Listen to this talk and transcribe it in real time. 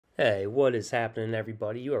Hey, what is happening,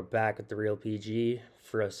 everybody? You are back at the Realpg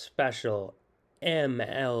for a special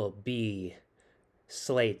MLB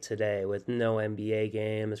slate today with no NBA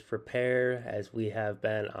games. Prepare, as we have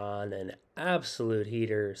been on an absolute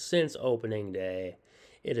heater since opening day.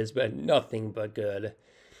 It has been nothing but good.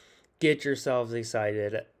 Get yourselves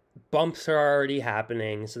excited. Bumps are already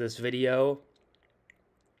happening, so this video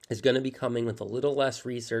is going to be coming with a little less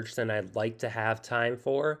research than I'd like to have time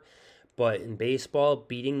for. But in baseball,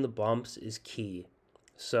 beating the bumps is key.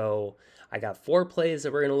 So I got 4 plays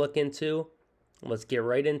that we're going to look into. Let's get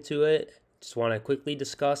right into it. Just want to quickly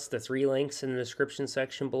discuss the 3 links in the description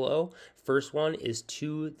section below. First one is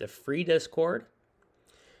to the free Discord.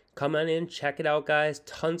 Come on in, check it out, guys.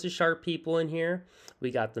 Tons of sharp people in here.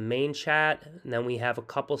 We got the main chat, and then we have a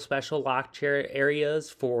couple special lock chair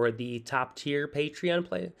areas for the top tier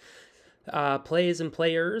Patreon plays and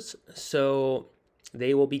players. So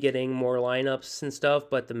they will be getting more lineups and stuff,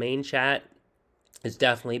 but the main chat is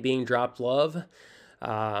definitely being dropped love.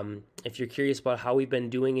 If you're curious about how we've been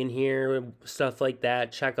doing in here, stuff like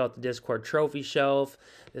that, check out the Discord trophy shelf.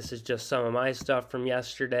 This is just some of my stuff from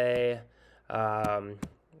yesterday.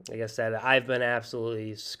 Like I said, I've been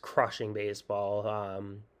absolutely crushing baseball.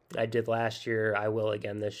 I did last year. I will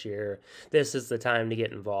again this year. This is the time to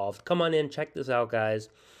get involved. Come on in, check this out, guys.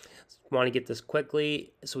 Want to get this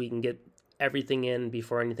quickly so we can get everything in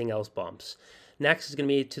before anything else bumps. Next is going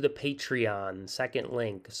to be to the Patreon, second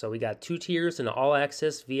link. So we got 2 tiers, an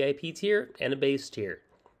all-access VIP tier and a base tier.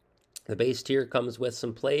 The base tier comes with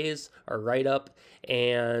some plays, a write-up,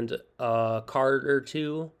 and a card or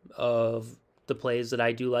 2 of the plays that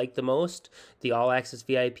I do like the most. The all-access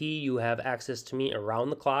VIP, you have access to me around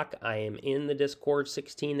the clock. I am in the Discord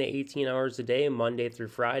 16 to 18 hours a day, Monday through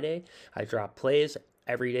Friday. I drop plays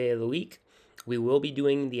every day of the week. We will be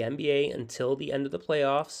doing the NBA until the end of the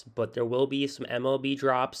playoffs, but there will be some MLB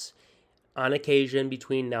drops on occasion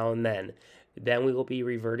between now and then. Then we will be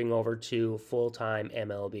reverting over to full-time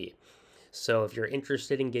MLB. So if you're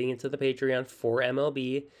interested in getting into the Patreon for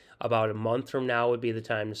MLB, about a month from now would be the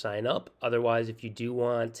time to sign up. Otherwise, if you do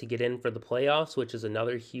want to get in for the playoffs, which is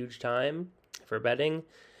another huge time for betting,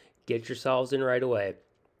 get yourselves in right away.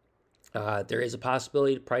 There is a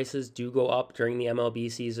possibility prices do go up during the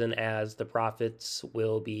MLB season, as the profits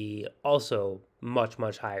will be also much,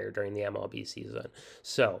 much higher during the MLB season.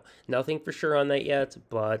 So nothing for sure on that yet,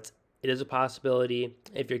 but it is a possibility.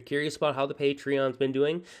 If you're curious about how the Patreon's been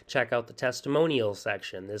doing, check out the testimonials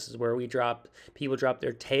section. This is where people drop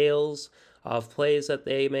their tales of plays that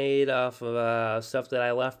they made off of stuff that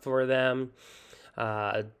I left for them.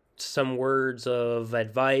 Some words of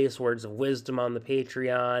advice, words of wisdom on the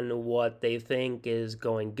Patreon, what they think is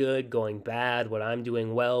going good, going bad, what I'm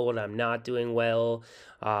doing well, what I'm not doing well.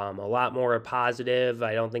 A lot more positive.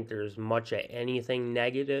 I don't think there's much of anything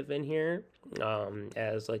negative in here.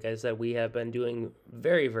 As like I said, we have been doing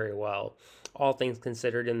very, very well, all things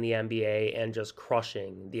considered, in the NBA and just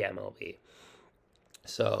crushing the MLB.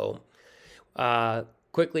 So,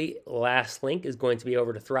 quickly, last link is going to be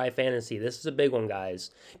over to Thrive Fantasy. This is a big one,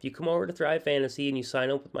 guys. If you come over to Thrive Fantasy and you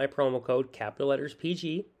sign up with my promo code, capital letters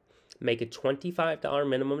PG, make a $25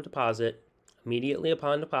 minimum deposit. Immediately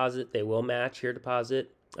upon deposit, they will match your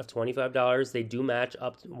deposit of $25. They do match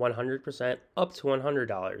up to 100%, up to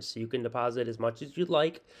 $100. So you can deposit as much as you'd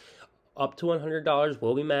like. Up to $100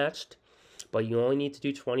 will be matched, but you only need to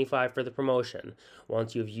do $25 for the promotion.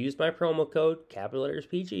 Once you've used my promo code, capital letters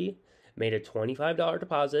PG, made a $25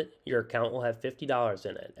 deposit, your account will have $50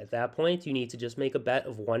 in it. At that point, you need to just make a bet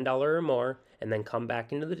of $1 or more, and then come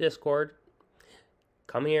back into the Discord.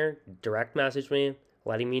 Come here, direct message me,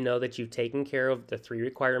 letting me know that you've taken care of the 3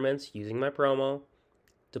 requirements using my promo,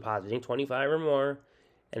 depositing $25 or more,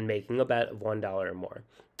 and making a bet of $1 or more.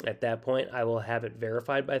 At that point, I will have it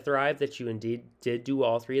verified by Thrive that you indeed did do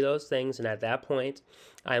all 3 of those things, and at that point,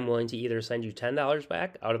 I'm willing to either send you $10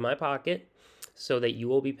 back out of my pocket, so that you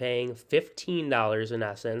will be paying $15 in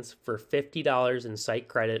essence for $50 in site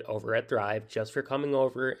credit over at Thrive, just for coming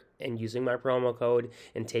over and using my promo code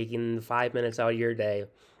and taking 5 minutes out of your day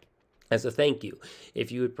as a thank you.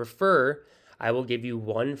 If you would prefer, I will give you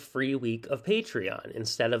 1 free week of Patreon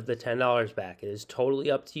instead of the $10 back. It is totally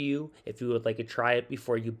up to you. If you would like to try it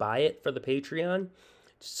before you buy it for the Patreon,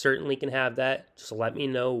 certainly can have that. Just let me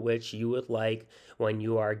know which you would like when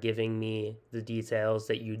you are giving me the details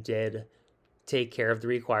that you did take care of the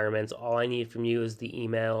requirements. All I need from you is the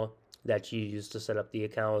email that you used to set up the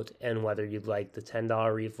account, and whether you'd like the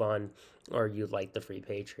 $10 refund or you'd like the free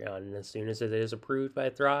Patreon. And as soon as it is approved by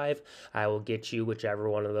Thrive, I will get you whichever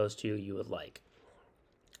one of those 2 you would like.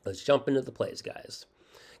 Let's jump into the plays, guys.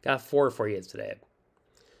 Got 4 for you today.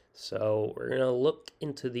 So we're going to look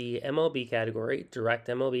into the MLB category, direct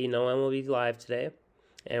MLB, no MLB live today.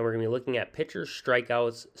 And we're going to be looking at pitcher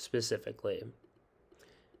strikeouts specifically.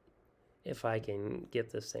 If I can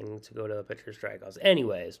get this thing to go to pitcher strikeouts.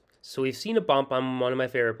 Anyways, so we've seen a bump on one of my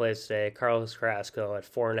favorite plays today, Carlos Carrasco at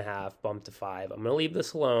 4.5, bump to 5. I'm going to leave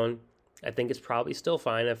this alone. I think it's probably still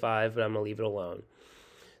fine at 5, but I'm going to leave it alone.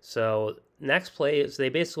 So next play is they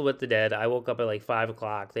basically went to dead. I woke up at like 5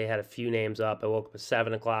 o'clock. They had a few names up. I woke up at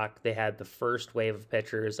 7 o'clock. They had the first wave of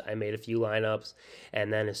pitchers. I made a few lineups.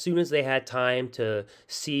 And then as soon as they had time to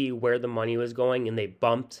see where the money was going and they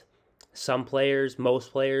bumped some players,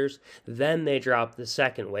 most players, then they dropped the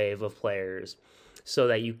second wave of players so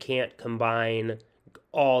that you can't combine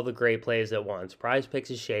all the great plays at once.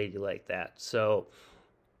 Prizepicks is shady like that. So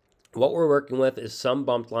what we're working with is some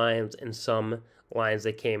bumped lines and some lines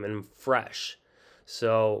that came in fresh.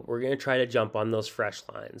 So we're going to try to jump on those fresh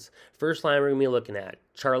lines. First line we're going to be looking at,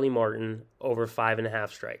 Charlie Morton over 5.5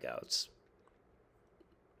 strikeouts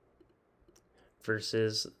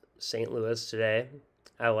versus St. Louis today.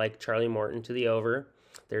 I like Charlie Morton to the over.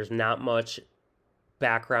 There's not much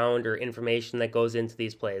background or information that goes into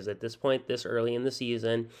these plays. At this point, this early in the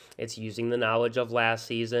season, it's using the knowledge of last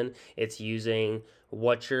season. It's using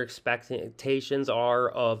what your expectations are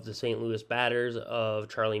of the St. Louis batters, of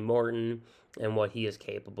Charlie Morton, and what he is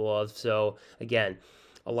capable of. So, again,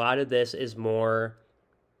 a lot of this is more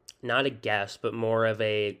not a guess, but more of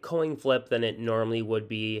a coin flip than it normally would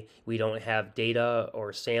be. We don't have data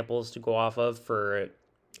or samples to go off of for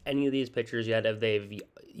any of these pitchers yet, if they've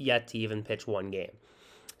yet to even pitch one game.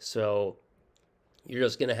 So you're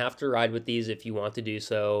just going to have to ride with these if you want to do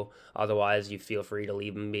so. Otherwise, you feel free to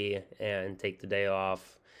leave them be and take the day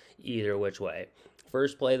off either which way.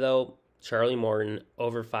 First play, though, Charlie Morton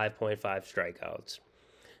over 5.5 strikeouts.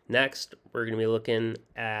 Next, we're going to be looking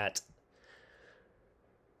at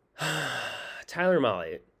Tyler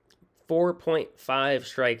Mahle, 4.5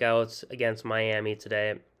 strikeouts against Miami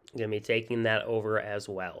today. I'm going to be taking that over as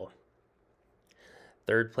well.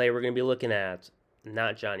 Third play we're going to be looking at,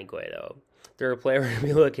 not Johnny Cueto. Third play we're going to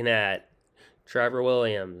be looking at, Trevor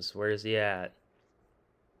Williams. Where's he at?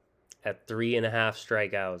 At 3.5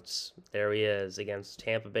 strikeouts. There he is against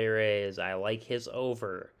Tampa Bay Rays. I like his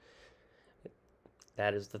over.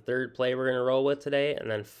 That is the third play we're going to roll with today.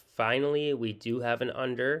 And then finally, we do have an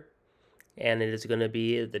under. And it is going to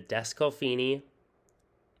be the Descalfini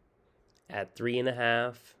at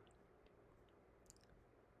 3.5.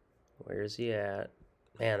 Where's he at?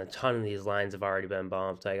 Man, a ton of these lines have already been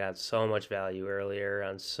bumped. I got so much value earlier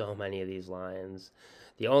on so many of these lines.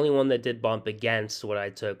 The only one that did bump against what I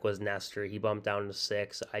took was Nestor. He bumped down to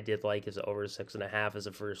 6. I did like his over 6.5 as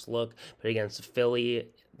a first look. But against Philly,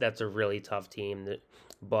 that's a really tough team.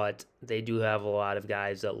 But they do have a lot of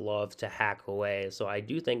guys that love to hack away. So I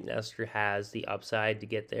do think Nestor has the upside to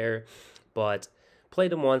get there. But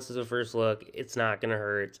played him once as a first look. It's not going to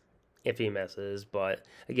hurt if he misses. But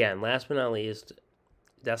again, last but not least,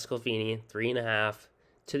 Descalfini, 3.5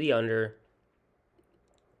 to the under.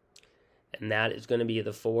 And that is going to be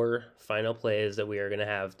the 4 final plays that we are going to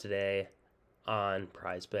have today on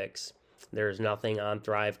Prizepicks. There's nothing on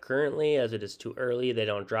Thrive currently, as it is too early. They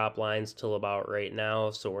don't drop lines till about right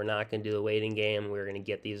now, so we're not going to do the waiting game. We're going to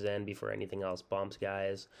get these in before anything else bumps,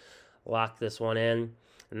 guys. Lock this one in.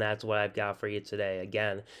 And that's what I've got for you today.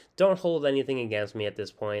 Again, don't hold anything against me at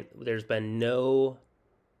this point.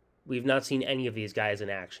 We've not seen any of these guys in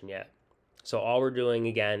action yet. So all we're doing,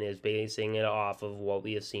 again, is basing it off of what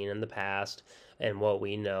we have seen in the past and what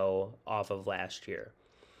we know off of last year.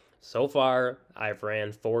 So far, I've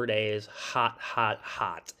ran 4 days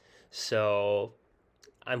hot. So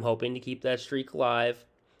I'm hoping to keep that streak alive,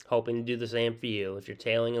 hoping to do the same for you. If you're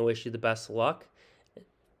tailing, I wish you the best of luck.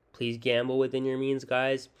 Please gamble within your means,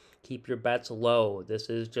 guys. Keep your bets low. This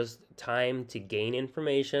is just time to gain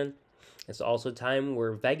information. It's also time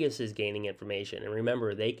where Vegas is gaining information. And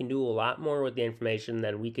remember, they can do a lot more with the information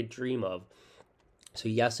than we could dream of. So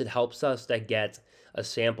yes, it helps us to get a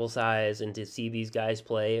sample size and to see these guys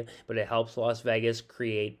play, but it helps Las Vegas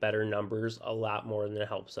create better numbers a lot more than it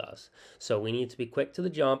helps us. So we need to be quick to the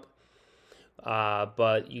jump,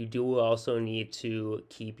 but you do also need to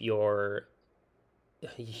keep your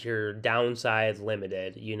downside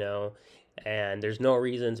limited, and there's no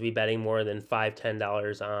reason to be betting more than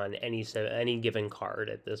 $5-10 on any given card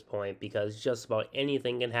at this point, because just about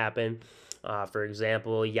anything can happen. For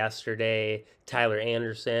example, yesterday, Tyler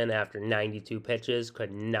Anderson, after 92 pitches,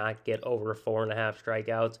 could not get over 4.5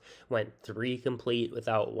 strikeouts, went 3 complete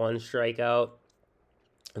without 1 strikeout.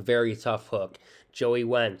 Very tough hook. Joey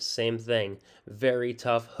Wentz, same thing. Very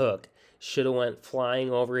tough hook. Should have went flying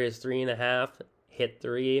over his 3.5. hit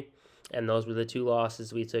 3, and those were the 2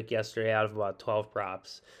 losses we took yesterday out of about 12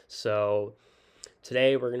 props. So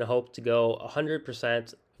today we're going to hope to go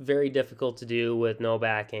 100%. Very difficult to do with no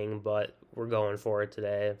backing, but we're going for it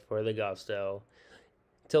today for the gusto.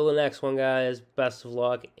 Till the next one, guys, best of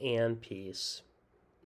luck and peace.